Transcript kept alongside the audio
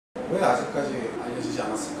왜 아직까지 알려지지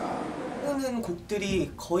않았을까? 하는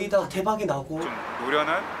곡들이 거의 다 대박이 나고 좀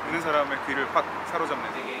노련한 듣는 사람의 귀를 확 사로잡는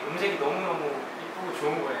되게 음색이 너무너무 이쁘고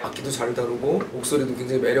좋은 거예요. 악기도 잘 다루고 목소리도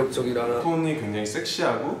굉장히 매력적이라 톤이 굉장히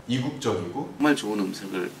섹시하고 이국적이고 정말 좋은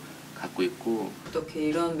음색을 갖고 있고 어떻게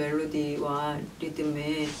이런 멜로디와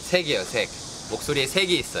리듬에 색이에요, 색. 목소리에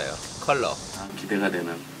색이 있어요. 컬러. 기대가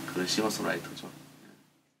되는 그런 싱어송라이터죠.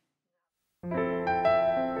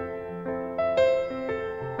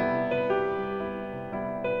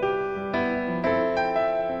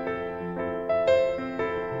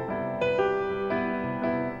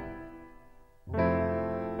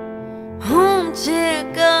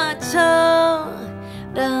 훔칠 것처럼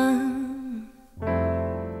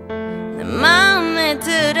내 마음에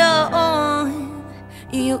들어온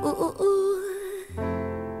이유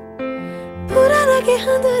불안하게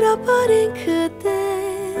흔들어버린 그대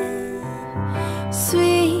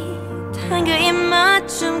스윗한 그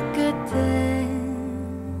입맞춤 끝에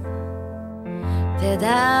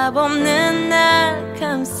대답 없는 날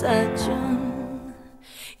감싸준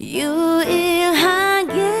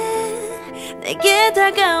유일하게 내게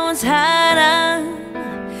다가온 사람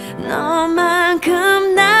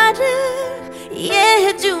너만큼 나를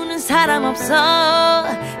이해해주는 사람 없어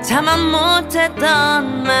참아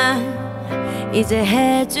못했던 말 이제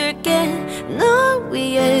해줄게 너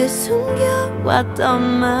위해 숨겨왔던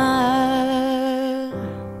말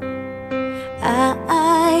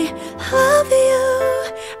I love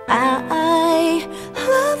you I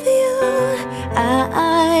love you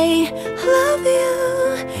I love you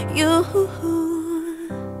you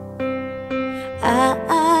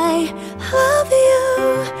I love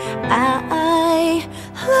you I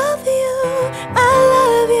love you I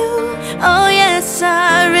love you oh yes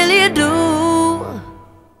I really do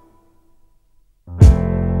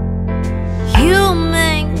you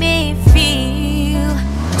make me feel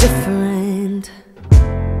different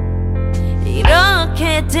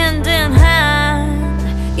이렇게 든든한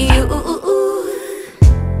you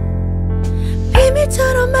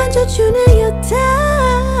비밀처럼 만져주는 your touch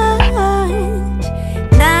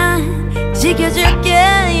난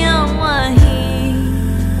지켜줄게 영원히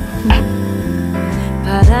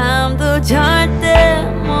바람도 절대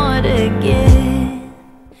모르게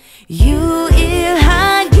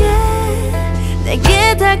유일하게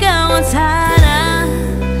내게 다가온 사람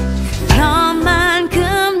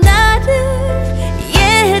너만큼 나를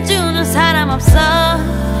이해해주는 사람 없어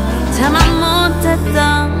참아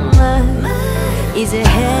못했던 말 이제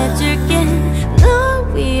해줄게 너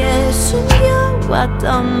위해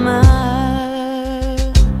숨겨왔던 말